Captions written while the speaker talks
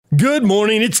Good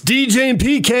morning. It's DJ and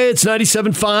PK. It's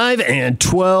 97.5 and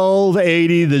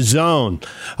 1280 The Zone.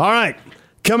 All right.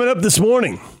 Coming up this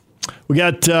morning, we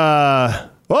got, it's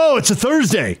a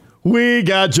Thursday. We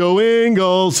got Joe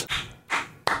Ingles.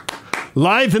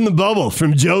 Live in the bubble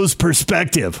from Joe's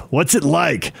perspective. What's it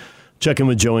like? Check in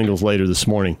with Joe Ingles later this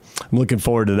morning. I'm looking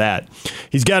forward to that.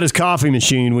 He's got his coffee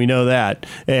machine. We know that.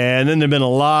 And then there have been a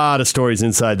lot of stories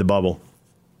inside the bubble.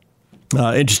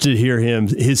 Interested to hear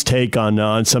his take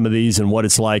on some of these and what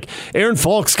it's like. Aaron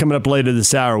Falk's coming up later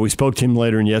this hour. We spoke to him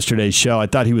later in yesterday's show. I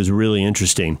thought he was really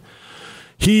interesting.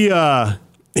 He's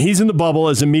in the bubble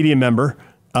as a media member.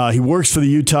 He works for the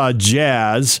Utah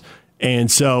Jazz.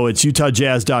 And so it's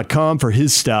utahjazz.com for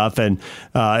his stuff. And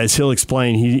as he'll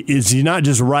explain, he's not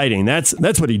just writing. That's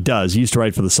what he does. He used to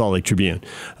write for the Salt Lake Tribune.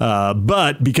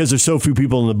 But because there's so few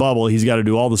people in the bubble, he's got to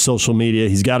do all the social media.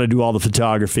 He's got to do all the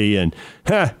photography. And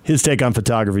his take on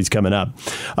photography is coming up.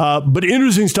 But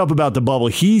interesting stuff about the bubble.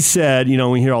 He said,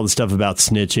 we hear all the stuff about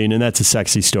snitching, and that's a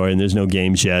sexy story, and there's no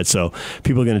games yet. So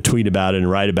people are going to tweet about it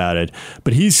and write about it.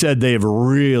 But he said they have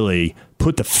really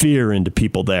put the fear into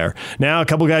people there. Now, a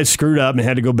couple guys screwed up and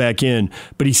had to go back in,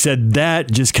 but he said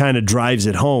that just kind of drives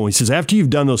it home. He says, after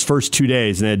you've done those first 2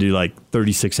 days, and they had to do like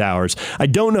 36 hours, I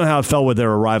don't know how it felt with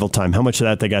their arrival time, how much of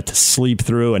that they got to sleep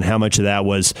through, and how much of that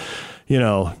was,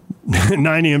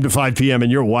 9 a.m. to 5 p.m. and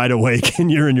you're wide awake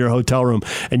and you're in your hotel room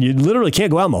and you literally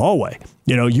can't go out in the hallway.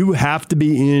 You have to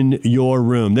be in your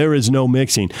room. There is no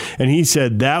mixing. And he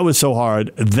said that was so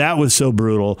hard. That was so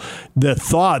brutal. The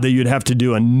thought that you'd have to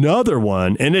do another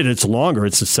one, and it's longer.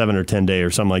 It's a 7 or 10 day or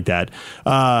something like that.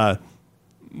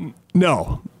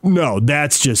 No,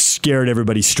 that's just scared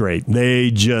everybody straight.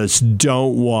 They just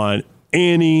don't want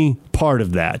any part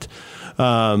of that.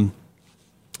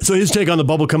 So his take on the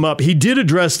bubble come up. He did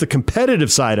address the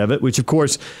competitive side of it, which, of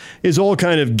course, is all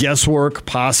kind of guesswork,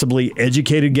 possibly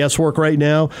educated guesswork right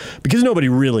now, because nobody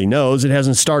really knows. It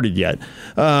hasn't started yet.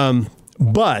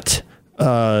 But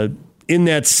in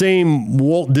that same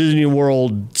Walt Disney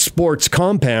World sports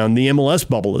compound, the MLS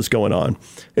bubble is going on.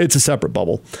 It's a separate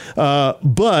bubble.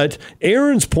 But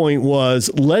Aaron's point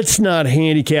was, let's not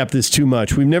handicap this too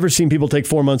much. We've never seen people take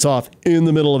 4 months off in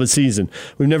the middle of a season.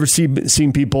 We've never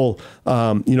seen people,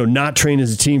 not train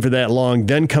as a team for that long,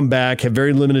 then come back, have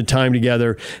very limited time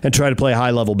together, and try to play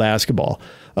high-level basketball.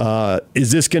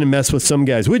 Is this going to mess with some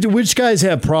guys? Which guys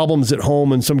have problems at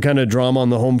home and some kind of drama on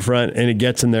the home front, and it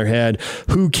gets in their head?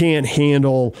 Who can't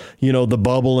handle, the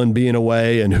bubble and being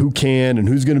away, and who can, and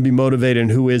who's going to be motivated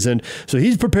and who isn't? So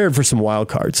he's prepared for some wild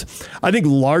cards. I think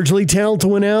largely talent to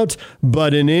win out,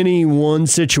 but in any one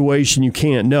situation, you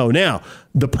can't know. Now,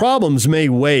 the problems may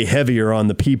weigh heavier on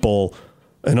the people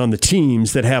and on the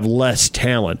teams that have less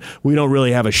talent. We don't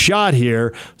really have a shot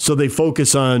here, so they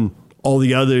focus on all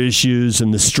the other issues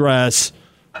and the stress.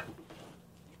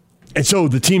 And so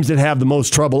the teams that have the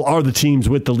most trouble are the teams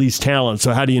with the least talent.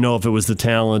 So how do you know if it was the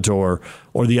talent or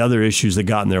the other issues that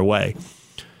got in their way?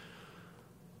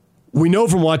 We know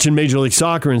from watching Major League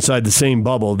Soccer inside the same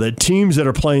bubble that teams that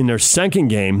are playing their second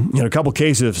game, in a couple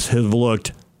cases, have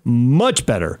looked much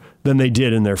better than they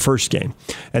did in their first game.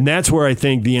 And that's where I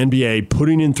think the NBA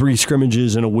putting in 3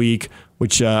 scrimmages in a week,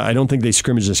 which I don't think they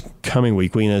scrimmage this coming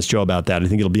week. We can ask Joe about that. I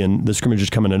think it'll be the scrimmages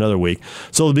coming another week.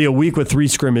 So it'll be a week with 3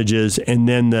 scrimmages, and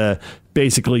then the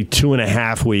basically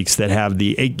 2.5 weeks that have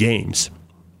the 8 games.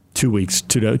 2 weeks,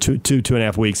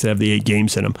 2.5 weeks that have the 8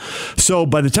 games in them. So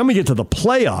by the time we get to the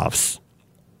playoffs,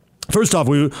 first off,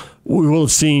 we will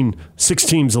have seen 6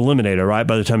 teams eliminated, right?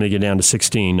 By the time they get down to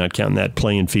 16, not counting that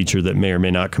play-in feature that may or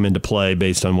may not come into play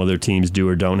based on whether teams do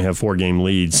or don't have 4-game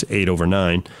leads, 8 over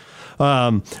 9.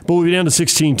 But we'll be down to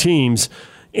 16 teams,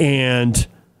 and,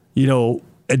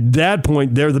 at that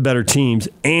point, they're the better teams,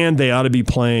 and they ought to be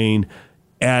playing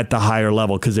at the higher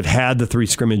level because they've had the 3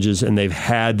 scrimmages and they've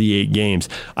had the 8 games.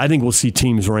 I think we'll see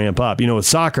teams ramp up. With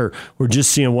soccer, we're just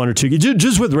seeing 1 or 2.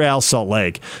 Just with Real Salt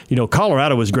Lake.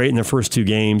 Colorado was great in their first 2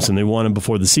 games, and they won them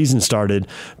before the season started.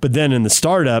 But then in the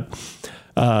startup,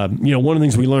 one of the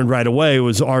things we learned right away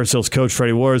was RSL's coach,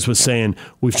 Freddie Juarez, was saying,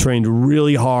 we've trained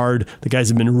really hard. The guys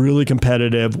have been really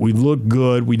competitive. We look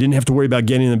good. We didn't have to worry about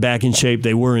getting them back in shape.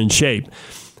 They were in shape.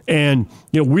 And,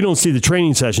 we don't see the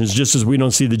training sessions just as we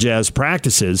don't see the Jazz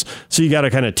practices. So you got to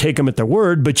kind of take them at their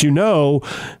word. But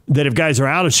that if guys are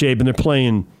out of shape and they're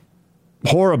playing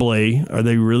horribly, are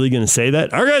they really going to say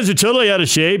that? Our guys are totally out of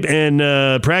shape, and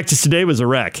practice today was a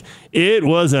wreck. It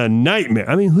was a nightmare.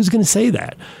 I mean, who's going to say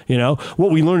that?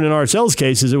 What we learned in RSL's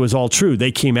case is it was all true.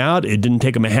 They came out. It didn't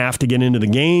take them a half to get into the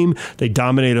game. They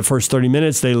dominated the first 30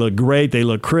 minutes. They look great. They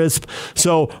look crisp.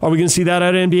 So are we going to see that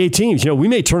out of NBA teams? We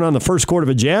may turn on the first quarter of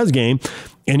a Jazz game,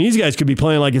 And these guys could be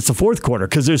playing like it's the fourth quarter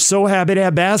because they're so happy to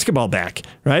have basketball back,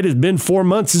 right? It's been 4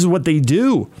 months. This is what they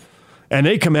do. And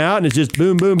they come out and it's just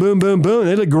boom, boom, boom, boom, boom.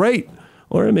 They look great.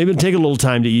 Or maybe it'll take a little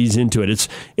time to ease into it.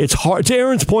 It's hard. To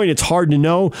Aaron's point, it's hard to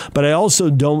know, but I also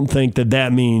don't think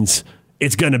that means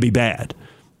it's going to be bad.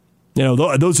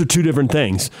 Those are two different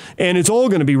things. And it's all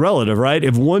going to be relative, right?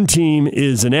 If one team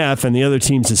is an F and the other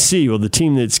team's a C, well, the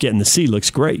team that's getting the C looks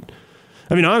great.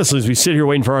 I mean, honestly, as we sit here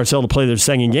waiting for RSL to play their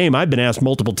second game, I've been asked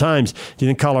multiple times, do you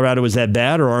think Colorado was that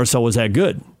bad or RSL was that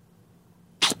good?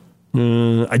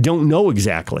 I don't know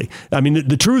exactly. I mean,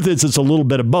 the truth is it's a little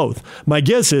bit of both. My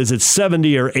guess is it's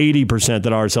 70 or 80%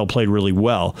 that RSL played really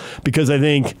well because I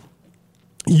think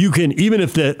you can, even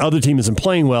if the other team isn't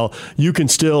playing well, you can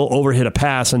still overhit a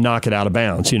pass and knock it out of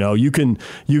bounds. You can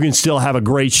still have a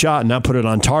great shot and not put it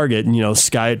on target and,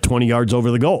 sky it 20 yards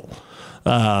over the goal.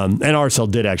 And RSL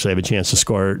did actually have a chance to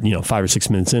score, 5 or 6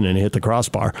 minutes in and hit the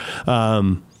crossbar.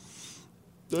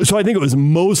 So I think it was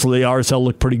mostly RSL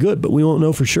looked pretty good, but we won't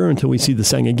know for sure until we see the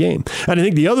second game. And I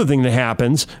think the other thing that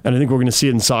happens, and I think we're going to see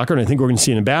it in soccer, and I think we're going to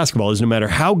see it in basketball, is no matter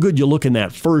how good you look in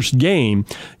that first game,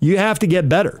 you have to get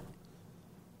better.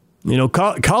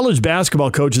 College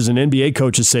basketball coaches and NBA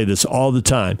coaches say this all the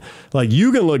time. Like,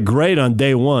 you can look great on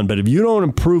day one, but if you don't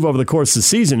improve over the course of the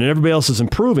season and everybody else is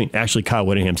improving, actually Kyle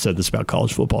Whittingham said this about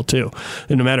college football too,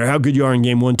 and no matter how good you are in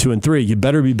game 1, 2, and 3, you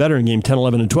better be better in game 10,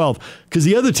 11, and 12 because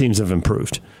the other teams have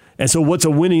improved. And so what's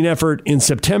a winning effort in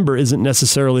September isn't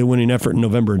necessarily a winning effort in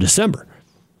November and December.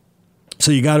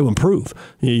 So you got to improve.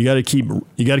 You got to keep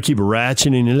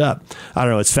ratcheting it up. I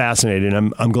don't know. It's fascinating.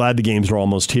 I'm glad the games are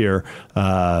almost here.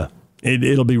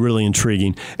 It'll be really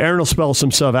intriguing. Aaron will spell some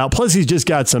stuff out. Plus, he's just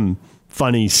got some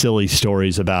funny, silly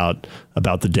stories about the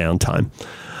downtime.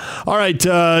 All right,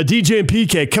 DJ and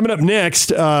PK coming up next.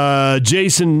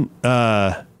 Jason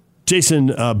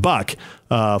Buck.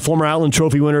 Former Outland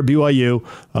Trophy winner at BYU,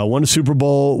 won a Super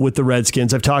Bowl with the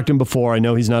Redskins. I've talked to him before. I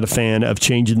know he's not a fan of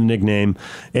changing the nickname.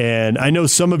 And I know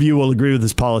some of you will agree with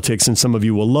his politics and some of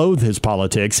you will loathe his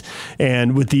politics.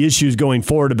 And with the issues going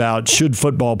forward about should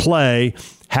football play,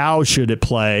 how should it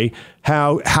play,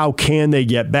 how can they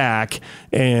get back,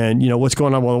 and what's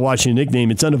going on with the Washington nickname,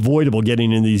 it's unavoidable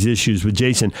getting into these issues with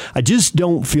Jason. I just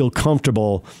don't feel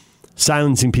comfortable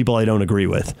silencing people I don't agree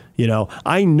with.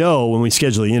 I know when we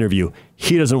schedule the interview,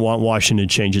 he doesn't want Washington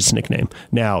to change its nickname.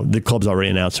 Now, the club's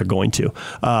already announced they're going to.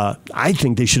 I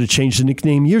think they should have changed the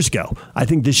nickname years ago. I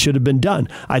think this should have been done.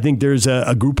 I think there's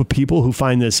a group of people who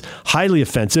find this highly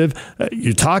offensive.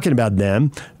 You're talking about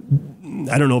them.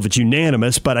 I don't know if it's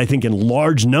unanimous, but I think in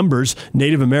large numbers,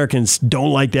 Native Americans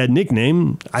don't like that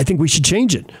nickname. I think we should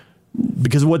change it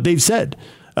because of what they've said.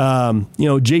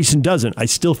 Jason doesn't. I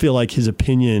still feel like his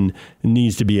opinion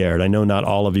needs to be aired. I know not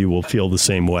all of you will feel the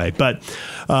same way, but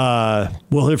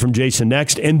we'll hear from Jason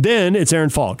next. And then it's Aaron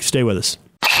Falk. Stay with us.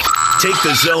 Take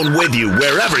the Zone with you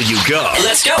wherever you go.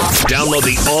 Let's go. Download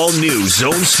the all-new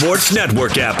Zone Sports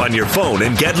Network app on your phone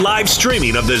and get live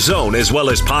streaming of the Zone as well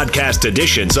as podcast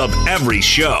editions of every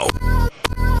show.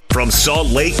 From Salt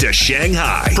Lake to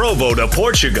Shanghai, Provo to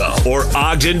Portugal, or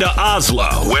Ogden to Oslo,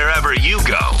 wherever you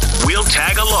go, we'll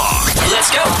tag along.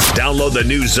 Let's go. Download the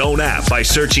new Zone app by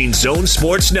searching Zone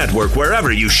Sports Network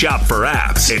wherever you shop for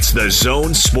apps. It's the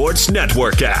Zone Sports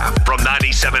Network app from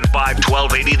 97.5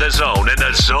 1280 The Zone and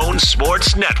the Zone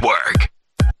Sports Network.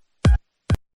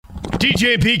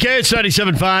 DJ and PK at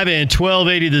 97.5 and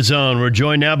 1280 The Zone. We're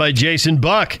joined now by Jason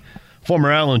Buck.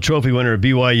 Former Outland Trophy winner at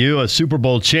BYU, a Super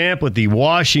Bowl champ with the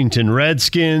Washington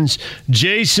Redskins.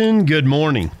 Jason, good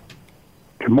morning.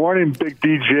 Good morning, Big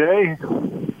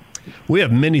DJ. We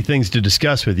have many things to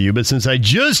discuss with you, but since I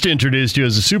just introduced you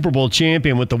as a Super Bowl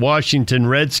champion with the Washington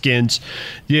Redskins,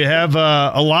 do you have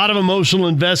a lot of emotional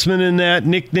investment in that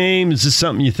nickname? Is this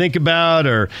something you think about,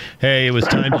 or, hey, it was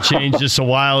time to change this a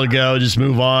while ago, just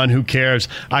move on, who cares?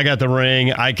 I got the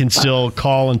ring. I can still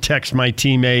call and text my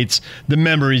teammates. The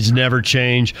memories never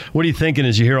change. What are you thinking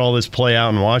as you hear all this play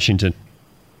out in Washington?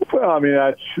 Well, I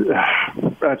mean,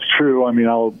 that's true. I mean,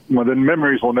 the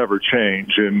memories will never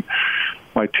change, and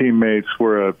my teammates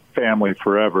were a family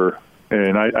forever,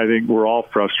 and I think we're all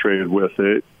frustrated with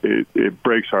it. It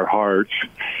breaks our hearts.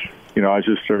 I was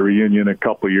just at a reunion a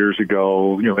couple of years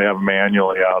ago. They have them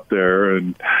annually out there,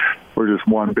 and we're just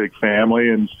one big family.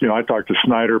 And, I talked to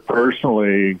Snyder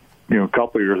personally, a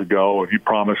couple of years ago, and he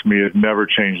promised me he'd never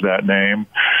change that name.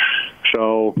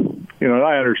 So,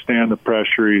 I understand the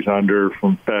pressure he's under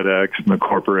from FedEx and the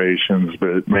corporations,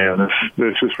 but, man,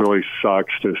 this just really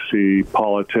sucks to see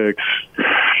politics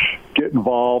get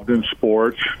involved in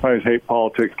sports. I just hate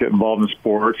politics get involved in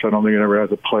sports. I don't think it ever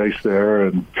has a place there.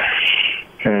 And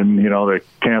And, the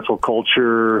cancel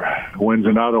culture wins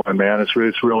another one, man. It's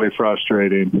really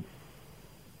frustrating.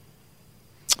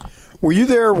 Were you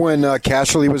there when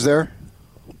Casserly was there?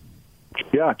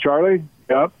 Yeah, Charlie?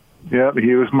 Yep,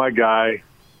 he was my guy.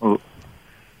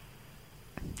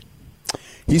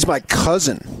 He's my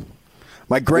cousin.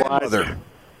 My grandmother. What?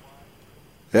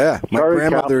 Yeah, my Charlie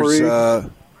grandmother's. Yeah.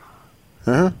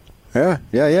 Serious?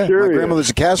 My grandmother's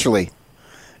a Casserly.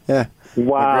 Yeah.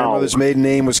 Wow. My grandmother's maiden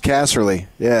name was Casserly.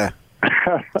 Yeah.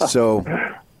 So.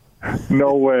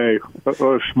 No way. What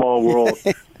a small world.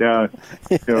 Yeah.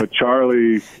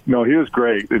 Charlie, he was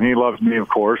great, and he loves me, of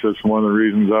course. That's one of the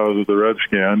reasons I was with the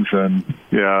Redskins. And,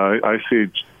 yeah, I see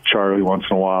Charlie once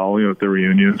in a while, at the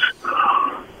reunions.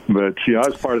 But, I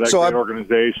was part of that great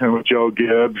organization with Joe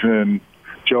Gibbs and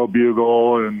Joe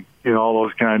Bugle and, all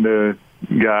those kind of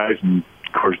guys. And,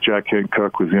 of course, Jack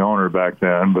Hincook was the owner back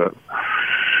then. But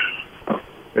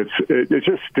it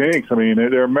just stinks. I mean,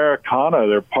 they're Americana.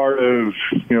 They're part of,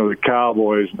 the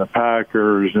Cowboys and the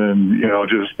Packers and,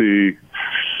 just we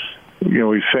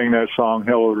sang that song,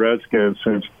 Hello Redskins,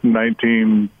 since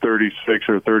 1936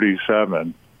 or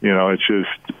 37. It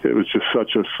was just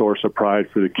such a source of pride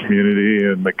for the community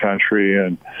and the country,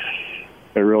 and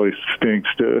it really stinks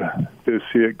to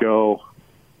see it go.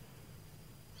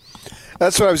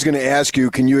 That's what I was going to ask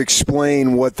you. Can you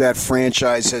explain what that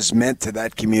franchise has meant to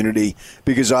that community?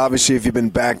 Because obviously, if you've been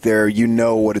back there, you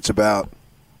know what it's about.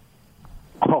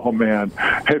 Oh, man.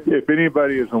 If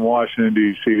anybody is in Washington,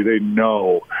 D.C., they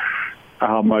know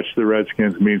how much the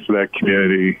Redskins means to that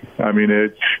community. I mean,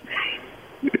 it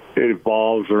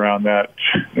evolves around that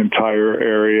entire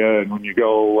area. And when you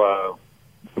go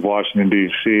to Washington,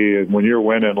 D.C., and when you're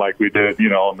winning like we did, in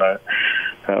that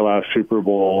last Super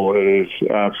Bowl, it is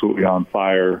absolutely on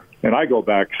fire. And I go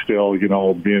back still,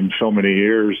 being so many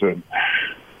years, and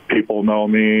people know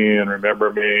me and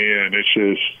remember me, and it's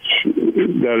just,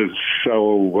 that is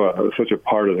such a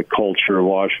part of the culture of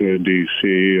Washington,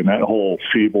 D.C., and that whole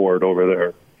seaboard over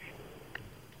there.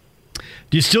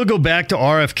 Do you still go back to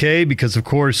RFK? Because, of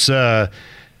course, they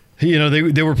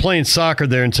were playing soccer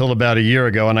there until about a year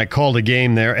ago, and I called a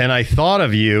game there, and I thought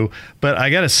of you, but I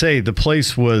got to say, the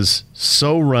place was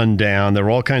so run down. There were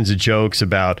all kinds of jokes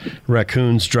about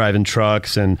raccoons driving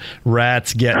trucks and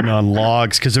rats getting on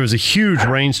logs because there was a huge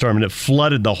rainstorm, and it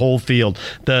flooded the whole field.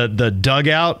 The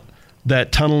dugout,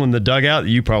 that tunnel in the dugout,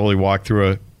 you probably walked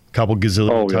through a couple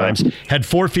gazillion times, had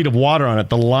 4 feet of water on it.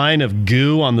 The line of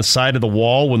goo on the side of the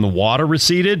wall, when the water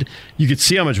receded, you could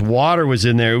see how much water was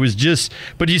in there. It was just,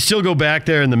 but you still go back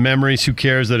there and the memories, who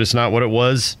cares that it's not what it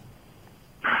was?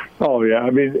 Oh, yeah. I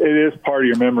mean, it is part of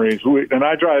your memories.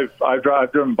 I've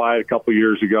driven by it a couple of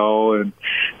years ago, and,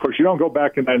 of course, you don't go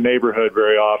back in that neighborhood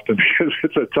very often because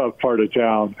it's a tough part of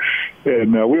town.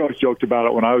 And we always joked about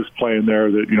it when I was playing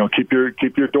there that,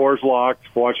 keep your doors locked,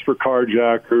 watch for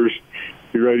carjackers,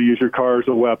 be ready to use your car as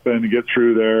a weapon to get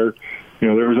through there.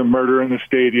 There was a murder in the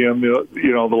stadium,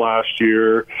 the last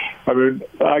year. I mean,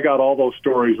 I got all those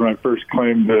stories when I first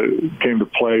came to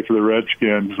play for the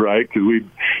Redskins, right? Because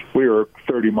we were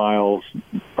 30 miles.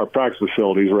 Our practice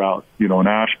facilities were out, in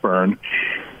Ashburn.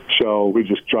 So we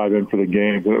just drive in for the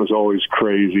games, and it was always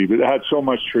crazy. But it had so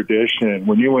much tradition.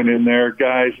 When you went in there,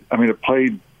 guys, I mean, it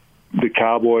played the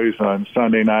Cowboys on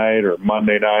Sunday night or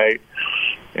Monday night,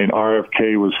 and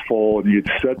RFK was full, and you'd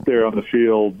sit there on the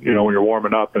field, when you're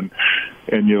warming up, and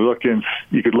you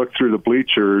could look through the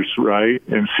bleachers, right,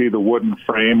 and see the wooden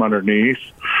frame underneath,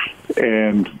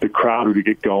 and the crowd would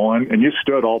get going, and you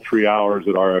stood all 3 hours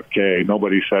at RFK.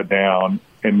 Nobody sat down,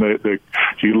 and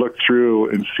you look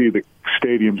through and see the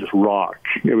stadium just rock.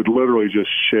 It would literally just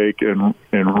shake and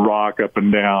rock up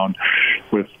and down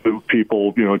with the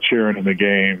people, cheering in the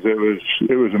games. It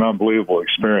was an unbelievable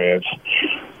experience.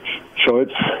 So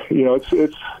it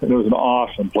was an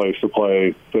awesome place to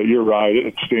play. But you're right,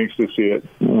 it stinks to see it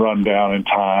run down in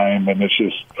time, and it's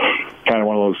just kind of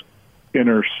one of those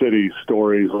inner city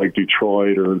stories like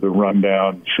Detroit or the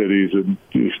rundown cities that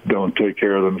just don't take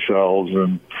care of themselves,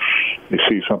 and you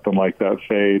see something like that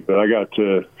fade. But I got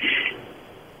to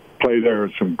play there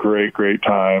in some great, great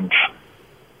times.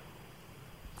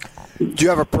 Do you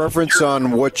have a preference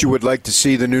on what you would like to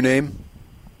see the new name?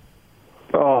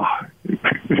 Oh,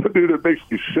 dude, it makes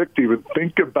me sick to even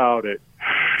think about it.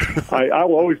 I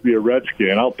will always be a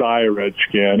Redskin. I'll die a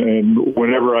Redskin. And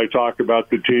whenever I talk about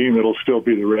the team, it'll still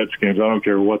be the Redskins. I don't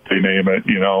care what they name it,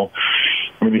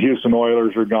 I mean, the Houston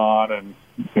Oilers are gone, and,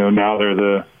 now they're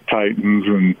the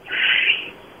Titans.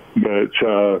 But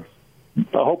I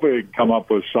hope they come up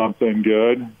with something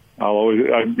good.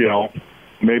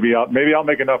 maybe I'll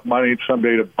make enough money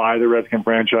someday to buy the Redskin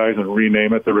franchise and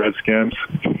rename it the Redskins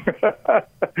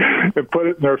and put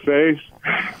it in their face.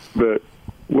 But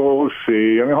we'll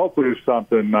see. I mean, hopefully it's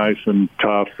something nice and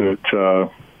tough that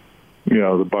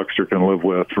the Buckster can live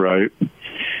with, right?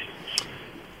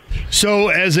 So,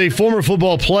 as a former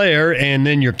football player, and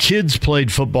then your kids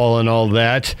played football and all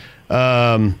that,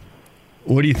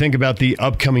 what do you think about the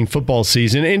upcoming football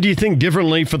season? And do you think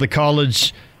differently for the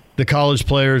college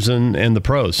players and the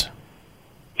pros?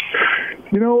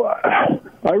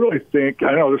 I really think,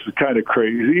 I know this is kind of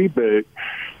crazy, but,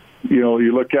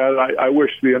 you look at it, I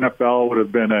wish the NFL would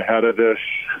have been ahead of this,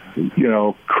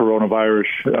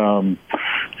 coronavirus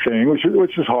thing,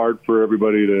 which is hard for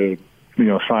everybody to,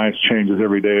 science changes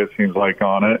every day, it seems like,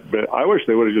 on it. But I wish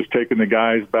they would have just taken the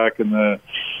guys back in the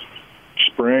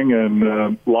spring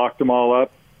and locked them all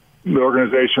up, the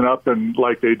organization up, and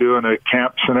like they do in a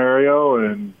camp scenario,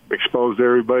 and exposed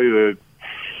everybody to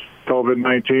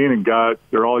COVID-19 and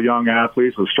they're all young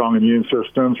athletes with strong immune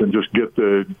systems, and just get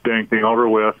the dang thing over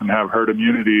with and have herd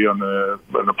immunity on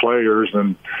the players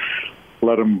and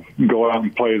let them go out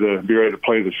and be ready to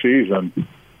play the season.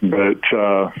 But,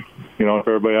 if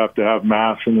everybody have to have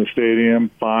masks in the stadium,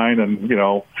 fine, and,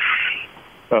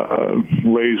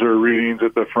 laser readings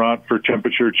at the front for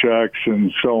temperature checks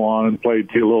and so on, and play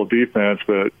a little defense.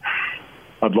 But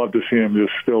I'd love to see them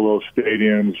just fill those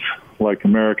stadiums like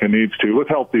America needs to, with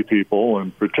healthy people,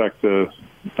 and protect the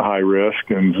high risk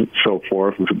and so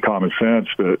forth with some common sense.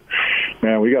 But,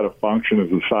 man, we got to function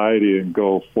as a society and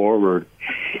go forward.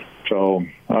 So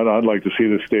I'd like to see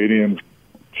the stadiums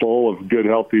full of good,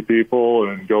 healthy people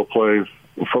and go play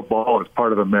football. It's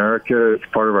part of America. It's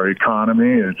part of our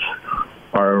economy. It's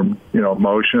our,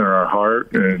 emotion and our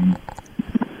heart. And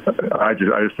I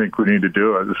just think we need to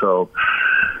do it. So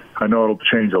I know it'll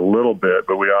change a little bit,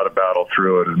 but we ought to battle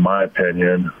through it, in my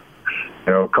opinion.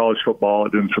 College football,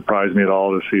 it didn't surprise me at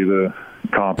all to see the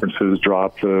conferences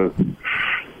drop the,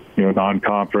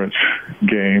 non-conference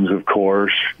games, of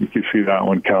course. You can see that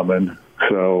one coming.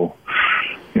 So,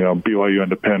 BYU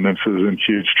Independence is in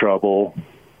huge trouble,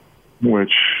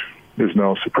 which is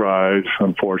no surprise,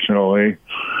 unfortunately.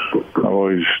 I've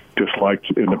always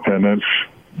disliked Independence,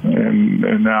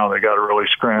 and now they got to really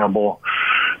scramble.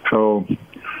 So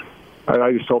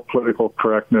I just hope political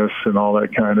correctness and all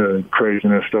that kind of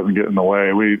craziness doesn't get in the way.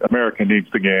 America needs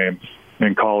the game,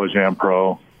 in college and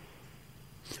pro.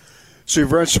 So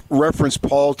you've referenced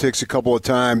politics a couple of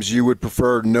times. You would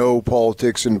prefer no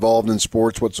politics involved in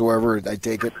sports whatsoever, I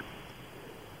take it?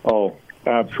 Oh,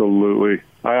 absolutely.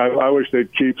 I wish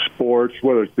they'd keep sports,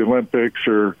 whether it's the Olympics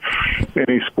or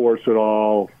any sports at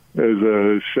all, as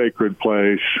a sacred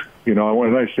place. When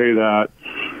I say that,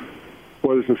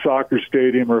 whether it's a soccer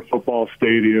stadium or a football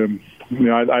stadium,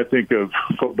 I think of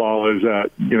football as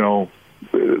that,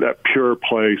 that pure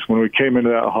place. When we came into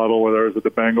that huddle, whether it was at the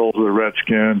Bengals or the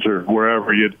Redskins or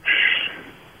wherever, you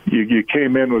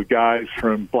came in with guys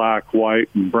from black, white,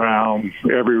 and brown,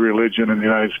 every religion in the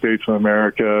United States of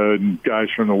America, and guys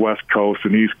from the West Coast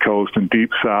and East Coast and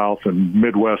Deep South and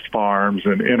Midwest farms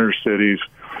and inner cities,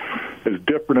 as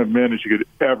different of men as you could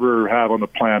ever have on the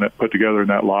planet put together in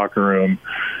that locker room.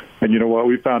 And you know what?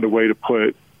 We found a way to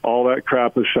put all that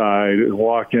crap aside and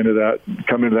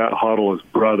come into that huddle as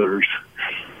brothers,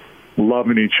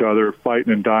 loving each other,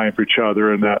 fighting and dying for each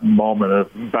other in that moment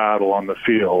of battle on the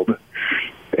field.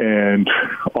 And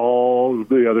all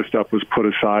the other stuff was put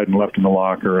aside and left in the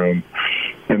locker room.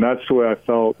 And that's the way I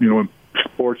felt, when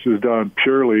sports is done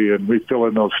purely and we fill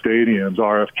in those stadiums,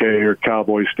 RFK or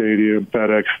Cowboy Stadium,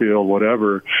 FedEx Field,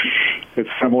 whatever. It's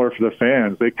similar for the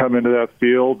fans. They come into that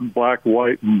field, black,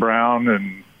 white, and brown,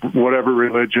 and whatever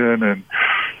religion,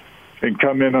 and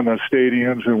come in on the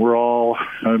stadiums, and we're all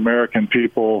American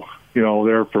people,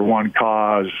 there for one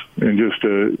cause, and just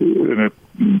in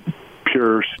a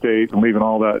pure state, and leaving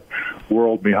all that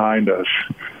world behind us,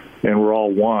 and we're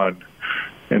all one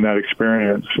in that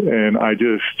experience. And I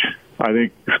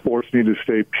think sports need to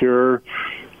stay pure,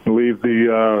 leave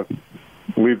the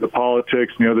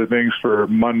politics and the other things for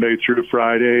Monday through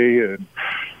Friday,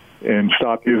 and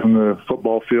stop using the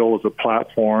football field as a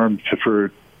platform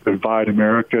to divide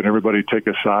America and everybody take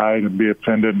a side and be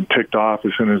offended and ticked off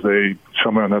as soon as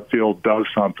someone on the field does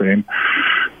something.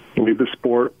 Leave the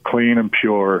sport clean and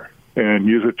pure and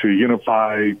use it to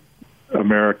unify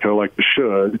America like they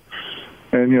should.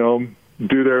 And,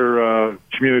 do their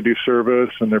community service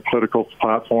and their political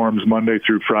platforms Monday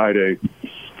through Friday.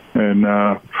 And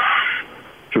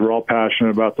so we're all passionate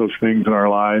about those things in our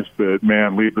lives, but,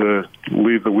 man, leave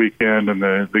the weekend and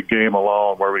the game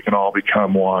alone, where we can all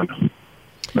become one.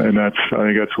 And I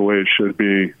think that's the way it should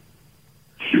be.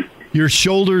 Your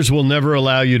shoulders will never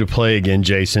allow you to play again,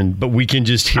 Jason, but we can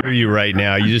just hear you right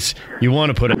now. You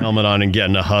want to put a helmet on and get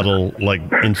in a huddle like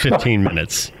in 15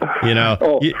 minutes. You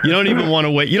don't even want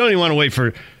to wait. You don't even want to wait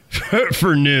for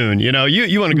noon. You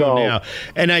want to go now.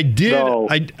 And I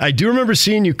do remember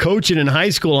seeing you coaching in high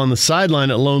school on the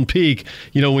sideline at Lone Peak,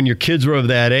 when your kids were of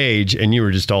that age and you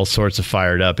were just all sorts of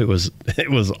fired up. It was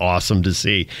awesome to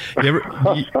see.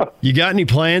 You got any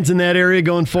plans in that area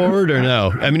going forward or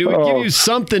no? I mean, it would give you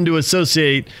something to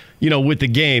associate, with the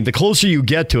game. The closer you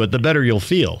get to it, the better you'll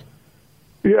feel.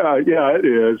 Yeah, it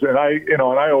is. And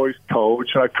I always coach,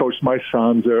 and I coached my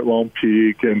sons there at Lone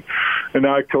Peak, and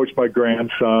now I coach my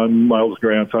grandson, my oldest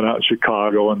grandson, out in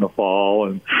Chicago in the fall,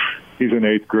 and he's an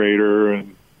 8th grader,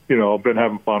 and I've been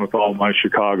having fun with all my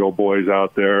Chicago boys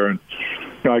out there. And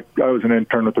I was an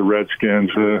intern with the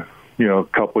Redskins, a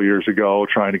couple of years ago,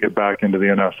 trying to get back into the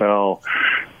NFL.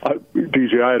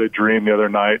 DJ, I had a dream the other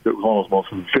night that was one of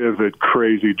those most vivid,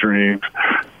 crazy dreams,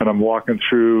 and I'm walking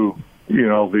through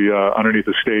the underneath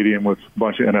the stadium with a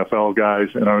bunch of NFL guys,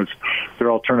 and they're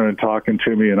all turning and talking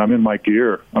to me, and I'm in my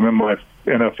gear. I'm in my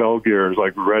NFL gear,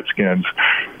 like Redskins,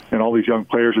 and all these young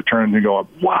players are turning and going,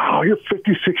 "Wow, you're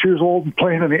 56 years old and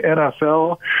playing in the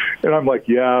NFL?" And I'm like,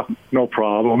 "Yeah, no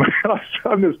problem."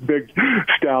 I'm this big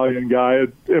stallion guy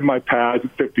in my pads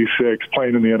at 56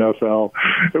 playing in the NFL.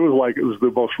 It was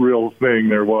the most real thing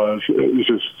there was. It was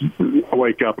just, I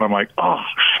wake up and I'm like, "Oh,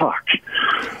 fuck."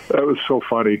 That was so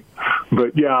funny.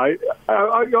 But yeah,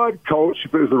 I'd coach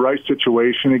if it was the right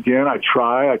situation again. I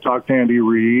talked to Andy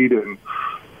Reid, and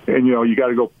you got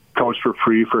to go coach for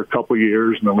free for a couple of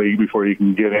years in the league before you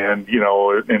can get in,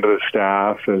 into the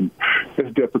staff. And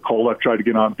it's difficult. I've tried to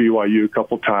get on BYU a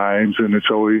couple times, and it's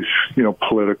always,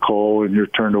 political, and you're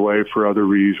turned away for other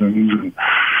reasons. And,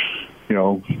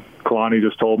 Kalani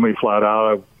just told me flat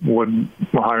out I wouldn't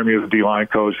hire me as a D-line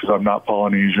coach because I'm not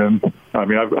Polynesian. I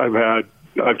mean,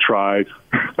 I've tried,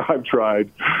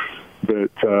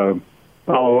 but I'll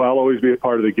always be a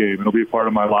part of the game. It'll be a part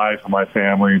of my life and my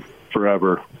family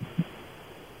forever.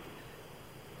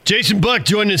 Jason Buck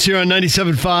joining us here on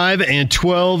 97.5 and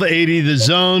 1280 The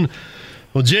Zone.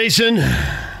 Well, Jason,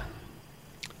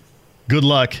 good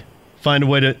luck. Find a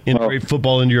way to integrate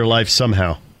football into your life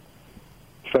somehow.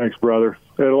 Thanks, brother.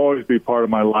 It'll always be part of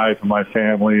my life and my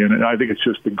family, and I think it's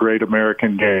just a great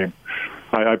American game.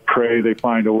 I pray they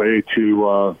find a way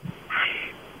to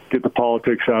get the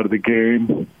politics out of the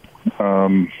game.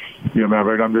 I'm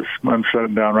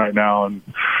sitting down right now, and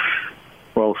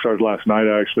started last night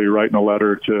actually writing a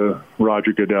letter to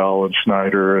Roger Goodell and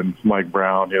Snyder and Mike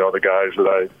Brown, the guys that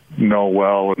I know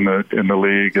well in the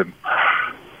league, and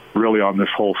really on this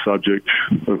whole subject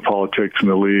of politics in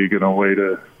the league, and a way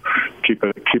to keep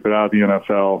it out of the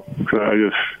NFL.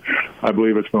 Because I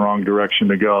believe it's the wrong direction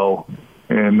to go,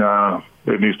 and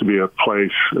it needs to be a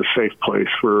safe place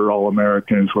for all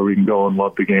Americans where we can go and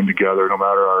love the game together, no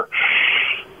matter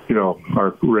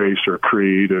our race or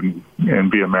creed, and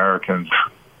be Americans.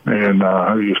 And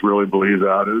I just really believe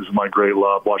that. It was my great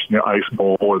love watching the Ice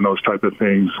Bowl and those type of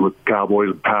things with Cowboys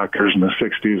and Packers in the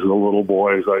 60s as the little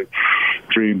boys. I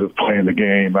dreamed of playing the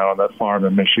game out on that farm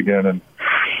in Michigan,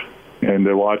 and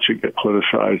to watch it get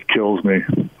politicized kills me.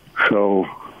 So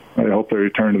I hope they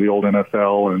return to the old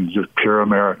NFL and just pure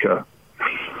America.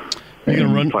 Are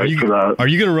you going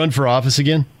to run for office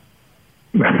again?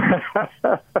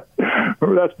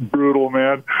 That's brutal,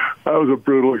 man. That was a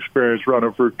brutal experience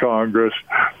running for Congress.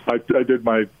 I did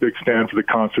my big stand for the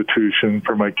Constitution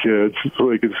for my kids so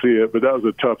they could see it, but that was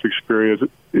a tough experience.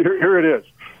 Here it is.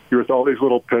 You're with all these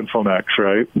little pencil necks,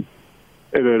 right? And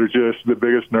they're just the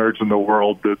biggest nerds in the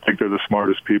world that think they're the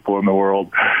smartest people in the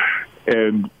world.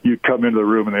 And you come into the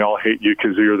room and they all hate you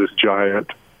because you're this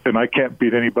giant. And I can't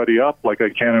beat anybody up like I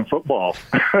can in football.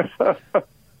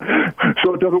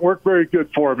 So it doesn't work very good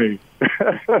for me.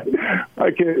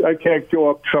 I can't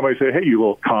go up to somebody and say, "Hey, you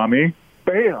little commie."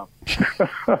 Bam.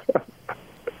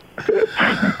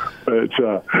 But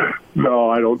no,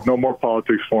 I don't. No more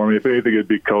politics for me. If anything, it'd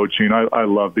be coaching. I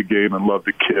love the game and love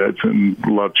the kids and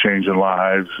love changing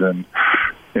lives and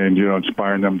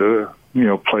inspiring them to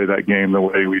play that game the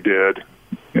way we did.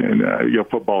 And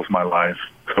football's my life.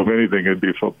 So if anything, it'd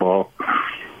be football.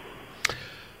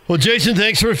 Well, Jason,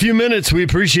 thanks for a few minutes. We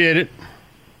appreciate it.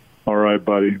 All right,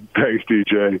 buddy. Thanks,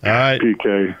 DJ. All right.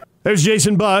 PK. There's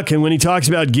Jason Buck, and when he talks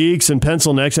about geeks and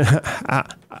pencil necks, I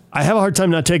have a hard time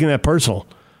not taking that personal.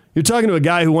 You're talking to a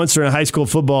guy who once during a high school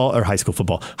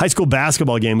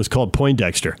basketball game was called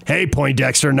Poindexter. Hey,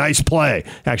 Poindexter, nice play.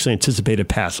 Actually anticipated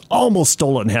pass. Almost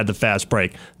stole it and had the fast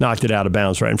break. Knocked it out of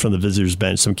bounds right in front of the visitors'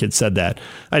 bench. Some kid said that.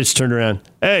 I just turned around.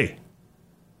 Hey,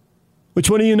 which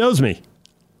one of you knows me?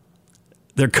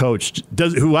 their coach,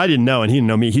 who I didn't know, and he didn't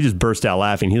know me, he just burst out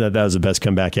laughing. He thought that was the best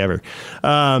comeback ever.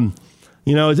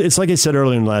 It's like I said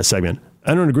earlier in the last segment.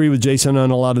 I don't agree with Jason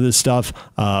on a lot of this stuff,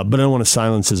 but I don't want to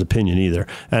silence his opinion either.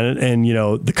 And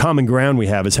the common ground we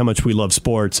have is how much we love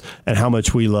sports and how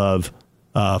much we love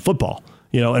football.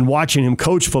 And watching him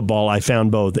coach football, I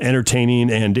found both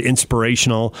entertaining and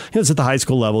inspirational. It's at the high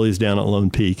school level. He's down at Lone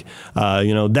Peak.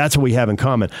 That's what we have in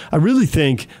common. I really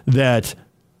think that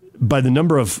by the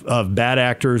number of bad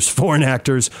actors, foreign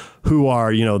actors who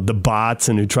are, the bots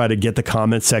and who try to get the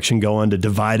comment section going to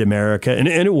divide America, and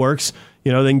it works.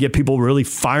 They can get people really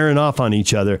firing off on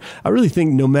each other. I really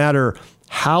think no matter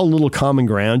how little common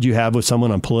ground you have with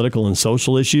someone on political and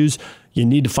social issues, you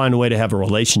need to find a way to have a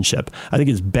relationship. I think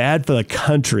it's bad for the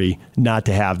country not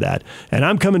to have that. And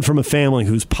I'm coming from a family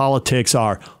whose politics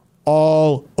are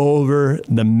all over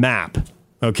the map,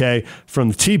 okay? From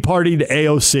the Tea Party to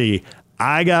AOC,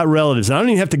 I got relatives. I don't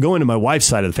even have to go into my wife's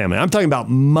side of the family. I'm talking about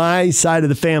my side of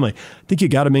the family. I think you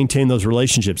got to maintain those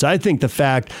relationships. I think the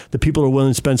fact that people are willing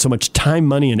to spend so much time,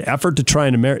 money, and effort to try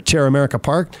and tear America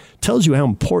apart tells you how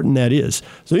important that is.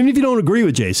 So even if you don't agree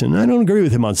with Jason, I don't agree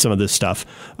with him on some of this stuff,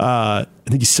 I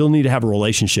think you still need to have a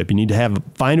relationship. You need to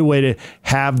find a way to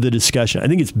have the discussion. I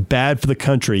think it's bad for the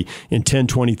country in 10,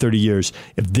 20, 30 years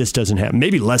if this doesn't happen.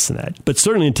 Maybe less than that, but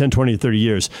certainly in 10, 20, 30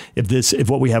 years if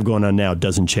what we have going on now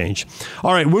doesn't change.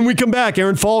 All right, when we come back,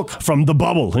 Aaron Falk from The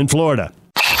Bubble in Florida.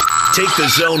 Take the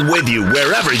Zone with you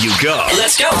wherever you go.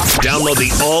 Let's go. Download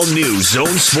the all-new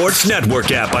Zone Sports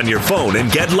Network app on your phone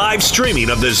and get live streaming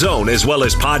of the Zone as well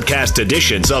as podcast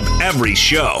editions of every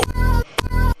show.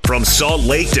 From Salt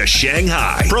Lake to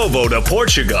Shanghai, Provo to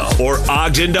Portugal, or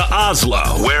Ogden to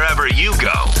Oslo, wherever you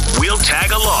go, we'll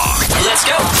tag along. Let's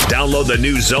go. Download the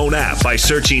new Zone app by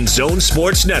searching Zone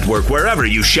Sports Network wherever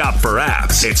you shop for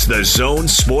apps. It's the Zone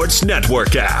Sports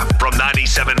Network app from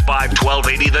 97.5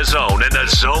 1280 The Zone and the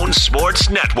Zone Sports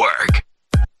Network.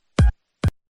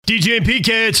 DJ and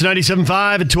PK, it's 97.5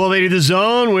 at 1280 The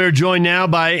Zone. We're joined now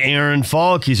by Aaron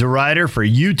Falk. He's a writer for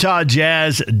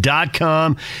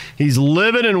UtahJazz.com. He's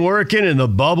living and working in the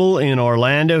bubble in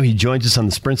Orlando. He joins us on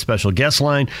the Sprint special guest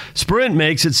line. Sprint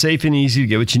makes it safe and easy to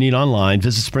get what you need online.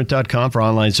 Visit Sprint.com for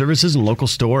online services and local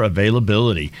store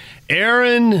availability.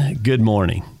 Aaron, good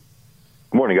morning.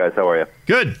 Good morning, guys. How are you?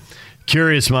 Good.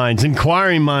 Curious minds,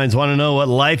 inquiring minds want to know what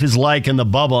life is like in the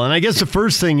bubble. And I guess the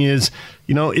first thing is,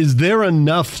 is there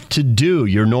enough to do?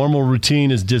 Your normal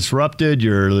routine is disrupted.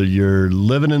 You're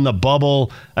living in the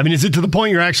bubble. I mean, is it to the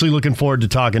point you're actually looking forward to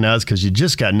talking to us because you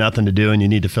just got nothing to do and you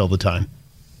need to fill the time?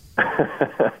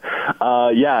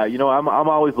 Yeah, I'm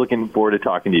always looking forward to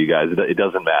talking to you guys. It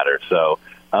doesn't matter. So,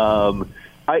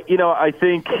 I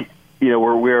think,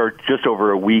 we're just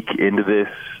over a week into this.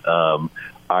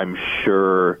 I'm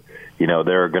sure,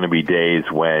 there are going to be days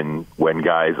when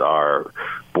guys are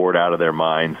bored out of their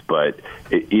minds. But,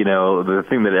 the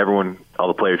thing that all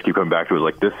the players keep coming back to is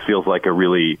like, this feels like a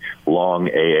really long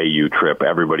AAU trip.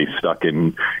 Everybody's stuck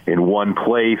in one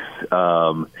place.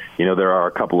 There are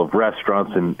a couple of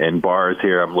restaurants and bars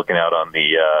here. I'm looking out on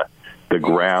the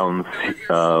grounds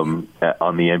on the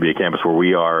NBA campus where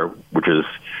we are, which is,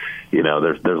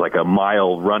 there's like a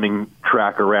mile running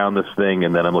track around this thing,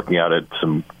 and then I'm looking out at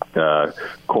some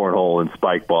cornhole and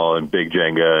spike ball and big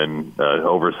Jenga and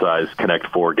oversized Connect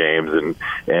 4 games, and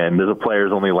there's a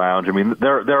players only lounge. I mean,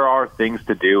 there are things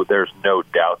to do. There's no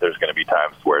doubt there's going to be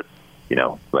times where it's,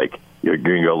 like you're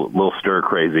going to go a little stir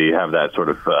crazy, have that sort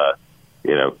of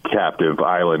captive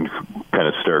island kind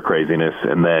of stir craziness,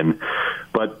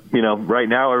 but right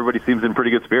now everybody seems in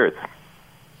pretty good spirits.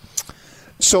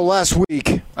 So last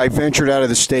week, I ventured out of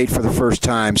the state for the first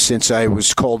time since I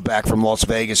was called back from Las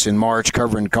Vegas in March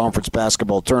covering conference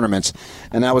basketball tournaments.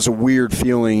 And that was a weird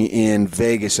feeling in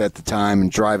Vegas at the time,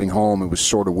 and driving home, it was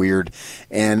sort of weird.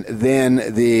 And then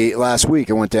last week,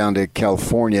 I went down to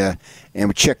California and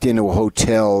we checked into a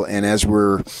hotel. And as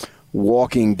we're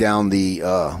walking down the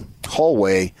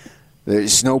hallway,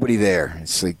 there's nobody there.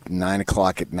 It's like 9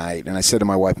 o'clock at night. And I said to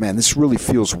my wife, man, this really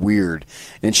feels weird.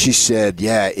 And she said,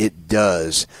 yeah, it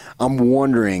does. I'm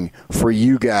wondering, for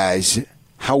you guys,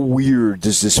 how weird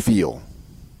does this feel?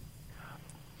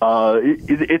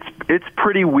 It's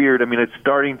pretty weird. I mean, it's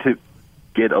starting to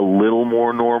get a little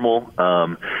more normal.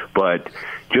 But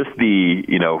just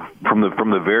from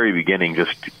the very beginning,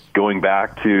 just going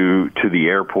back to the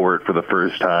airport for the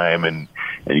first time and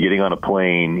getting on a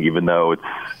plane, even though it's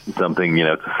something,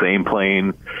 it's the same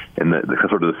plane and the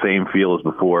sort of the same feel as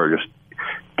before, just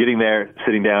getting there,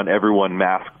 sitting down, everyone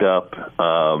masked up,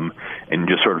 and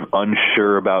just sort of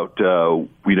unsure about,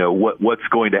 what's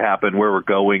going to happen, where we're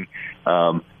going.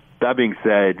 That being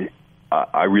said,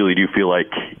 I really do feel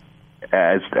like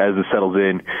as it settles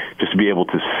in, just to be able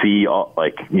to see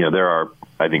there are,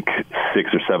 I think,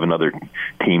 6 or 7 other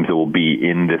teams that will be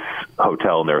in this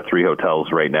hotel, and there are 3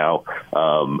 hotels right now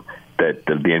that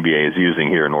the NBA is using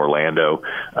here in Orlando.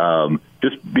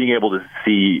 Just being able to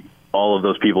see all of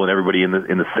those people and everybody in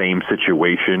the same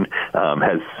situation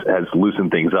has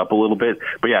loosened things up a little bit.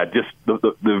 But yeah, just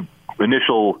the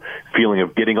initial feeling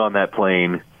of getting on that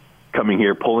plane, coming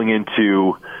here, pulling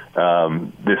into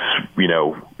this,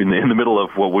 in the middle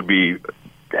of what would be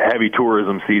heavy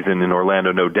tourism season in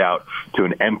Orlando, no doubt, to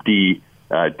an empty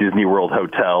Disney World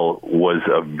hotel was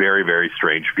a very, very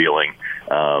strange feeling.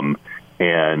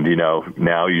 And,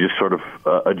 now you just sort of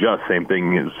adjust. Same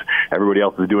thing as everybody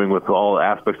else is doing with all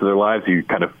aspects of their lives. You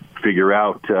kind of figure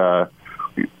out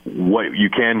what you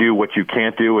can do, what you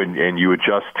can't do, and you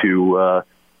adjust to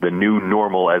the new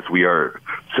normal, as we are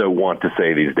so wont to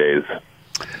say these days.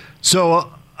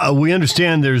 So we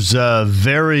understand there's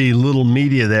very little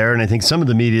media there, and I think some of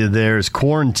the media there is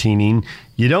quarantining.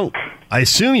 I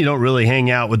assume you don't really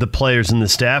hang out with the players and the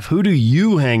staff. Who do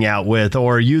you hang out with,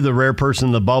 or are you the rare person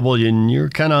in the bubble and you're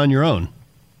kind of on your own?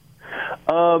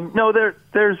 No,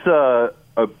 there's a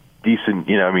decent,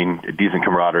 decent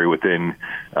camaraderie within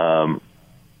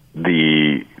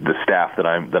the staff that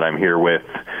I'm here with.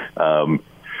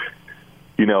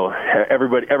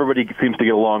 Everybody seems to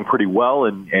get along pretty well,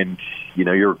 and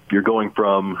you're going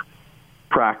from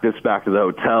practice back to the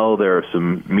hotel. There are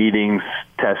some meetings,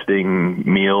 testing,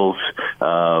 meals.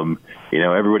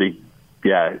 Everybody,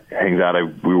 hangs out.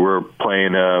 We were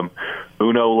playing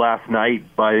Uno last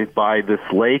night by this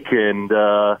lake, and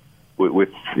with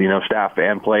staff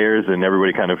and players, and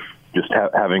everybody kind of just